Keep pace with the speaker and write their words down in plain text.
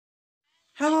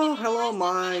Hello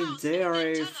my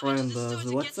dear friends,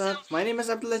 what's up? My name is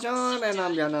Abdullah and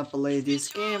I'm gonna play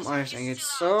this game. I think it's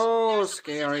so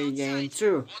scary game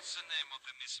too.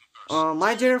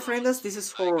 My dear friends, this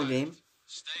is horror game.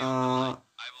 Uh,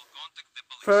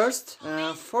 First,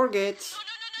 forget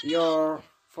your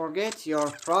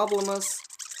problems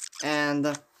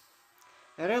and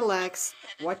relax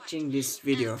watching this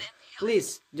video.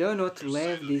 Please do not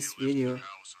leave this video.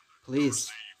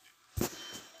 Please,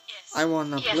 I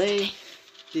wanna play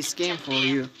this game for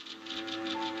you.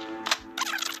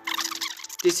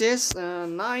 This is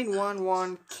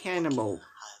 911 Cannibal.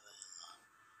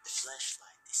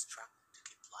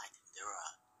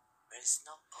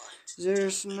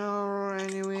 There's no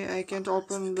any way I can't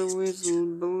open the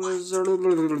whistle.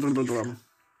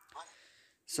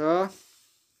 So,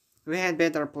 we had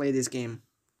better play this game.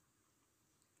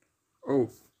 Oh.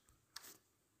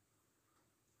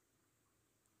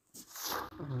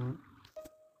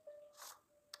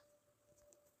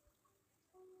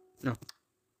 No.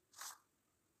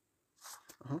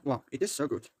 Wow, it is so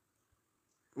good.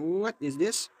 What is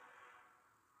this?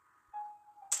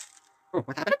 Oh,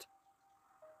 what happened?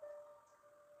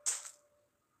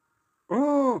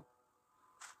 Oh!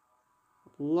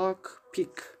 Lock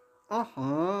pick.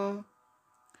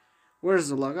 Where's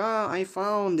the lock? Ah, I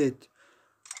found it.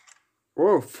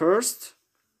 Oh, first,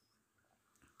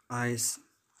 I'm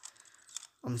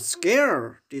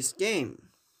scared this game.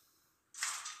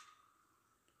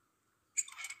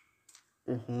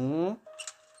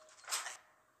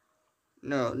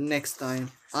 No, next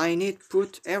time. I need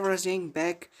put everything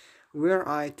back where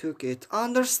I took it.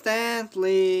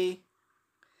 Understandly.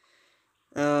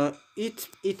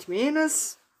 It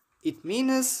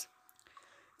means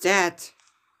that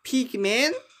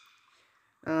pigmen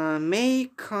may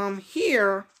come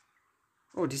here.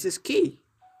 Oh, this is key.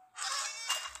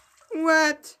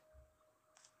 What?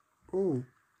 Oh,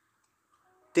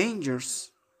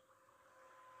 dangers.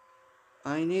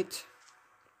 I need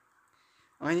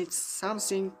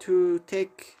something to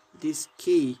take this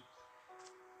key.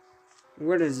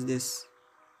 Where is this?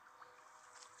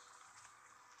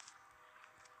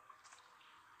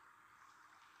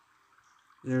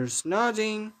 There's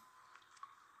nothing.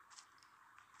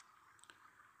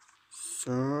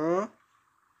 So,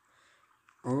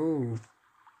 oh.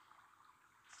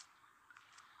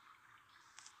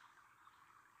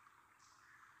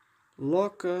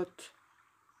 Lock it.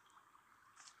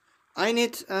 I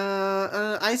need,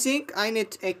 I think I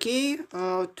need a key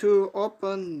to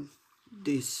open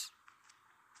this.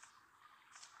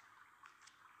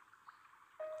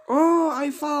 Oh,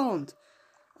 I found.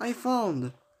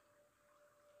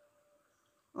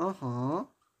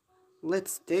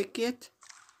 Let's take it.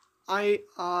 I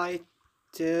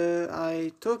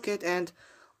took it and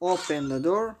opened the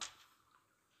door.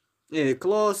 Yeah,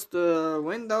 close the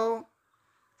window,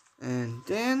 and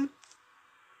then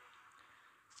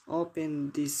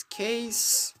open this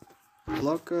case.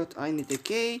 Lock it. I need a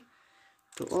key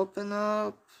to open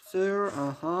up there.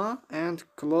 And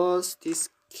close this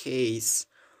case.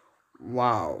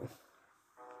 Wow.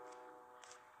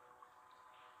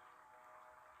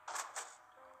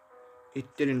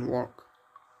 It didn't work.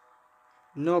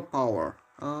 No power.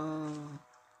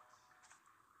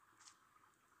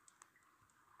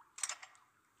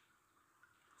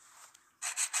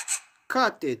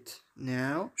 Cut it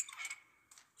now.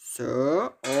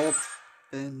 So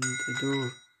open the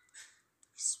door.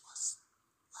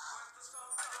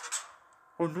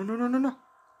 Oh no.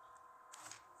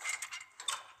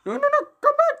 No,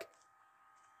 come back!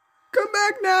 Come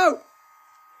back now!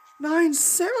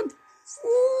 9-7.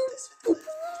 Ooh.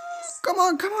 Come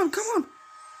on. Come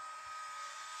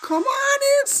on,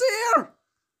 it's here!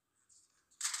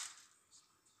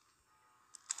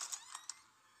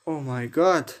 Oh my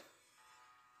god.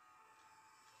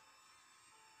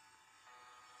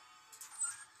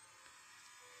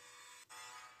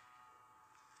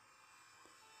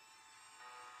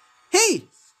 Hey!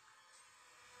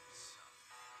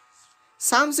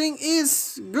 Something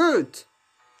is good.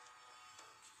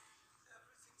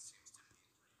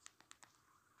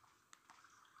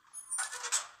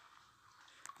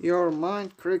 Your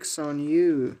mind creaks on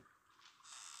you.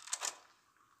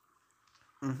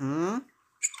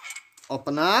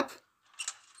 Open up.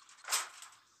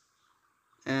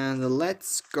 And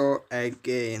let's go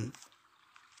again.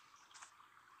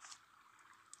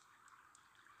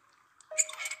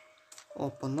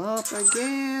 Open up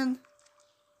again.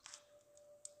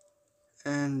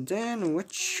 And then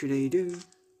what should I do?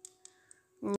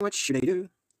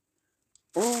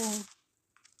 Oh,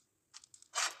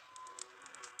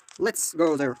 let's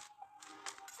go there.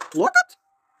 Lock it?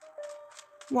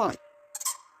 Why?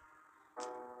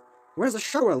 Where's the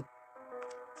shovel?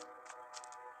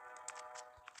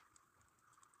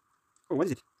 Oh, what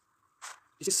is it?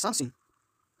 This is something.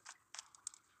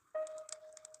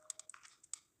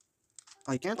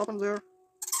 I can't open there.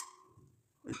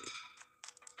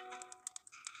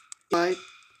 I.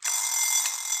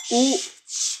 Oh!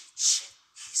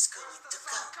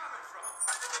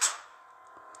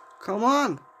 Come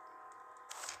on!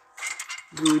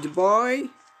 Good boy.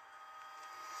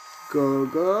 Go,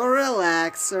 go,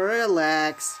 relax,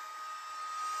 relax.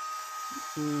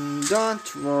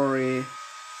 Don't worry.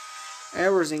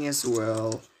 Everything is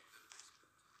well.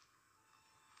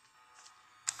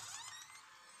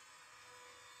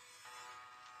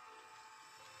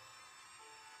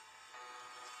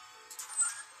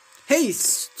 Hey,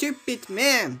 stupid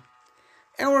man!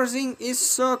 Everything is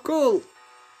so cool.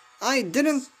 I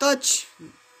didn't touch.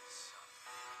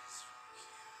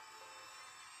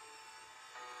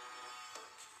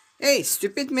 Hey,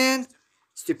 stupid man!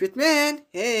 Stupid man!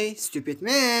 Hey, stupid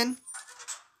man!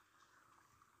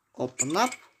 Open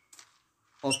up.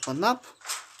 Open up.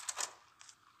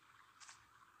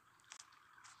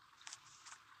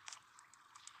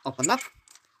 Open up.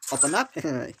 Open up.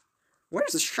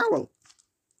 Where's the shovel?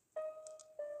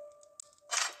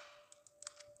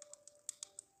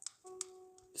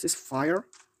 This is fire.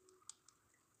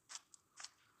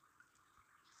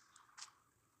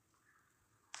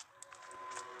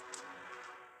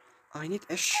 I need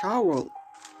a shovel.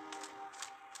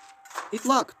 It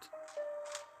locked.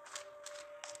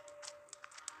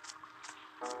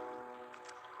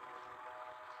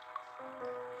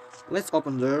 Let's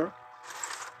open there.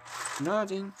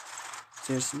 Nothing.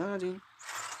 There's nothing.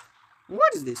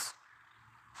 What is this?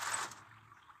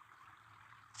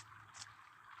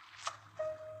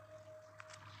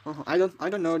 Oh, I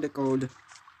don't know the code.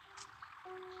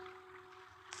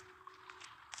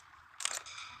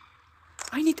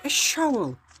 I need a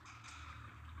shovel.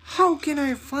 How can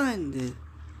I find it?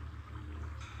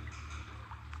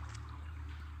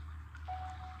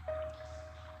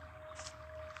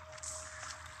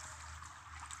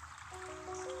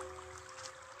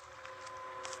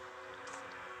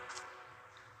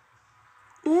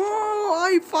 Oh,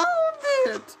 I found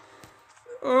it.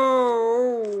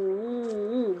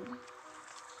 Oh,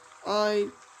 I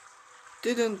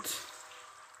didn't.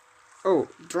 Oh,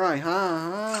 dry,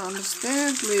 huh?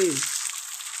 Understandably.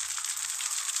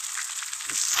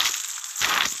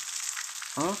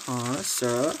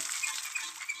 Sir.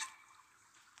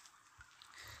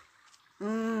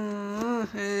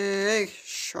 Hey,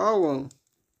 shovel.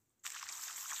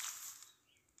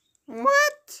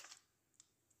 What?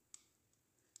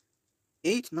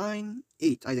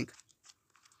 898, I think.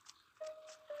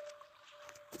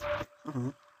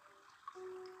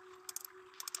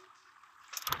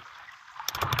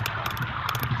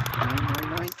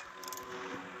 999.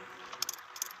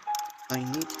 I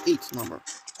need 8 number.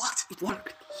 What? It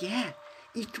worked. Yeah,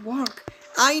 it worked.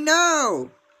 I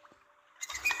know.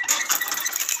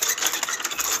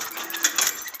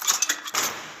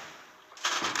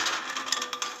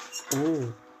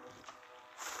 Oh.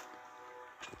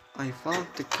 I found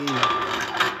the key.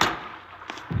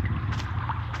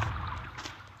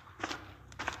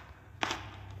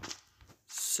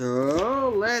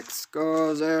 So let's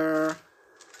go there.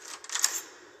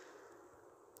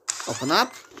 Open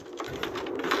up.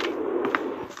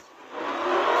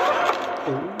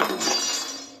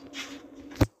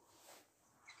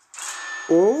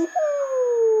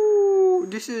 Oh,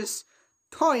 this is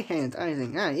toy hand, I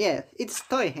think. Yeah, it's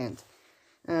toy hand.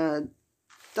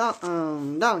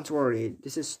 Don't worry,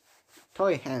 this is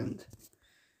toy hand.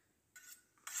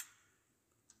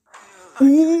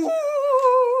 Ooh.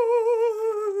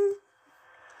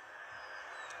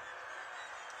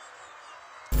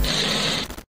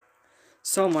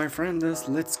 So my friends,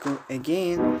 let's go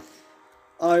again.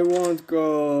 I won't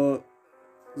go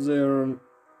there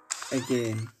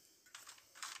again.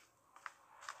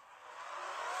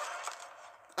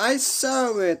 I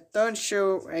saw it, don't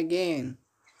show again.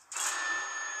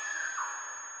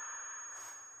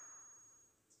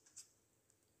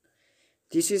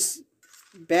 This is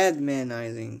bad man,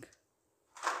 I think.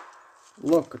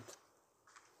 Look.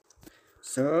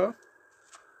 So.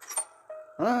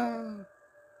 Oh.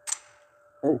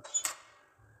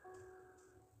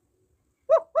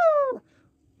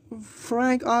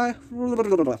 Frank, I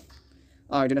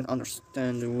didn't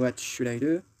understand. What should I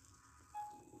do?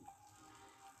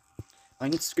 I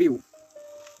need screw.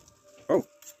 Oh.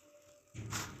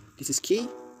 This is key.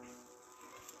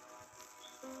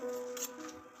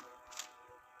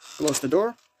 Close the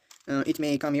door. It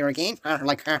may come here again.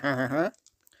 Like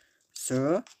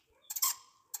So.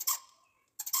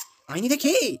 I need a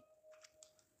key.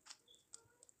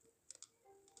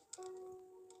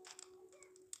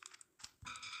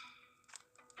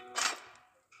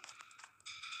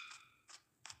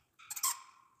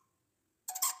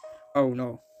 Oh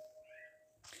no.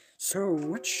 So,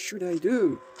 what should I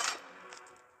do?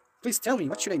 Please tell me,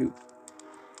 what should I do?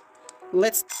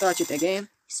 Let's touch it again.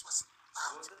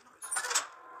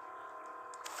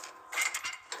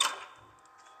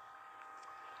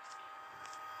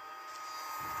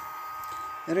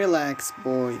 Relax,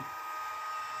 boy.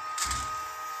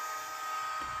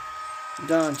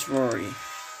 Don't worry.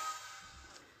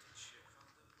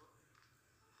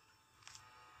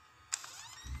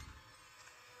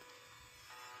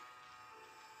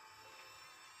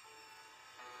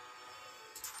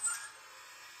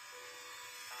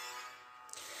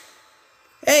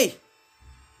 Hey!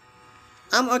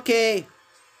 I'm okay.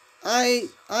 I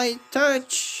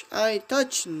touch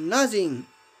nothing.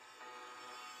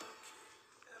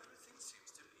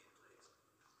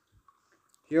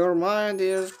 Your mind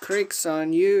is creaks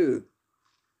on you.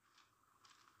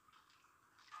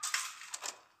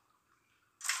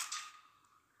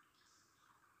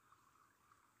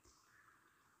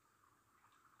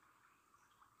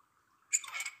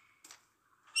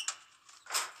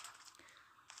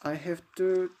 I have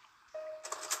to...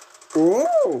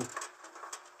 Oh!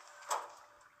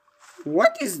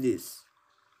 What is this?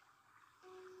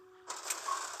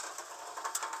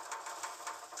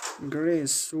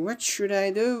 Grace, what should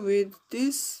I do with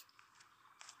this?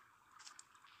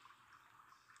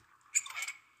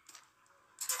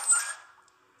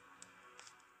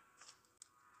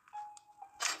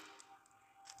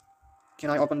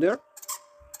 Can I open there?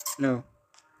 No.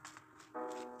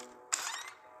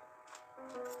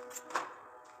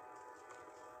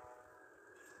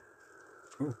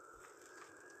 Oh.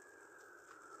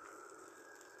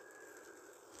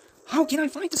 How can I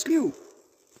find the screw?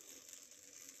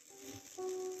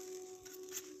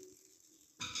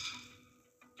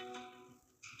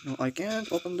 No, I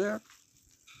can't open there.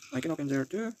 I can open there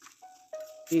too.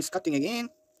 He's cutting again.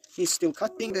 He's still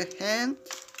cutting the hand.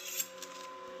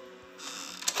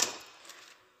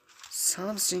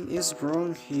 Something is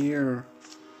wrong here.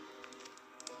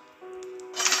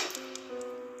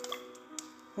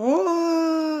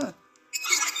 Oh!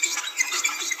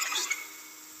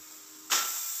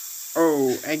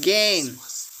 Oh, again.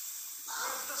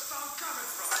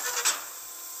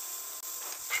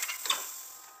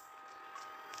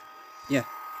 Yeah,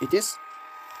 it is.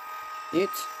 It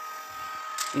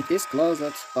is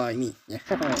closed by me.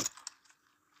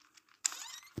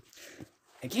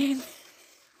 Again.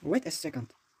 Wait a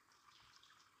second.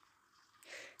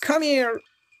 Come here.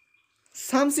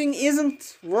 Something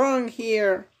isn't wrong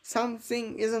here.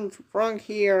 Something isn't wrong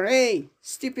here. Hey,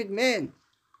 stupid man.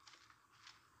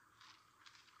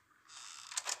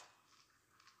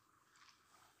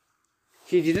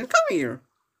 He didn't come here.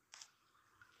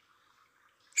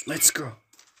 Let's go.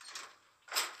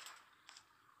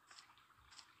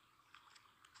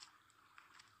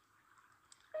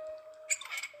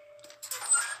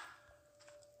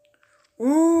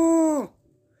 Oh,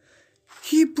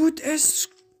 he put a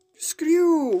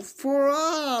screw for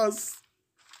us.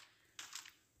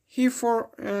 He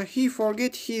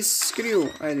forget his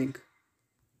screw, I think.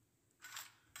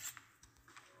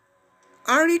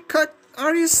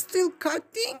 Are you still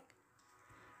cutting?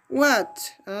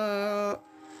 What?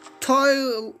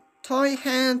 Toy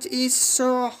hand is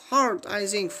so hard, I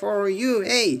think, for you.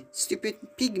 Hey, stupid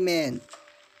pig man.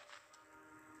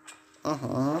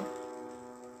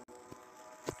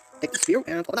 Take the spear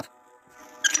and open up.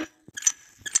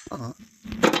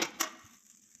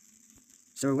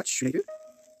 So what should I do?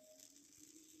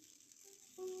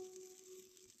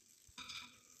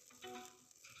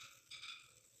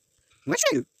 What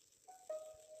should I do?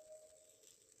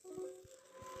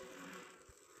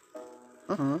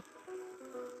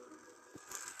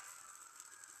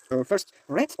 So first,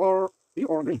 red or blue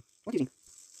or green? What do you think?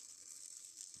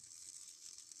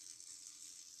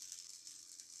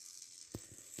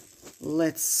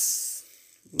 Let's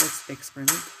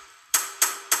experiment.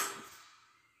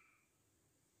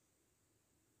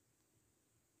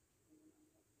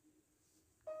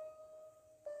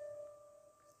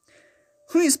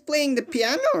 Who is playing the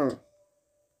piano?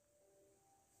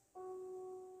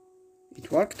 It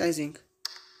worked, I think.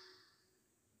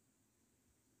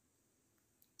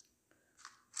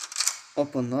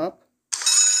 Open up.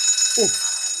 Oh!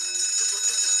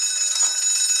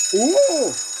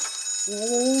 Oh!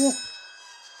 Oh!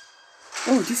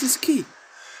 Oh, this is key.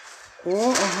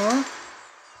 Oh,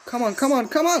 Come on, come on,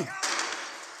 come on!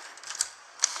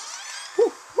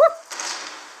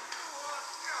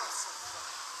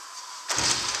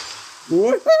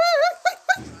 What?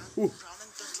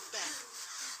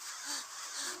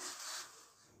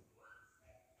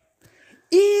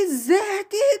 Is that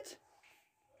it?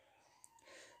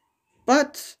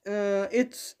 but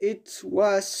it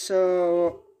was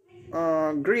so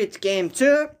great game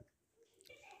too.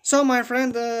 So my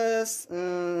friend, that's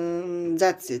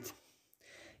it.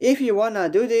 If you wanna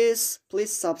do this,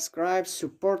 please subscribe,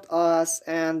 support us,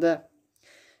 and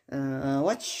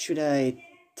what should I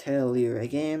tell you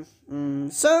again?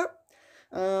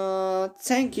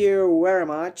 Thank you very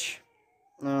much.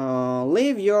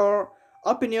 Leave your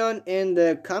opinion in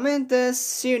the comments.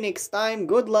 See you next time.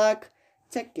 Good luck.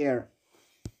 Take care.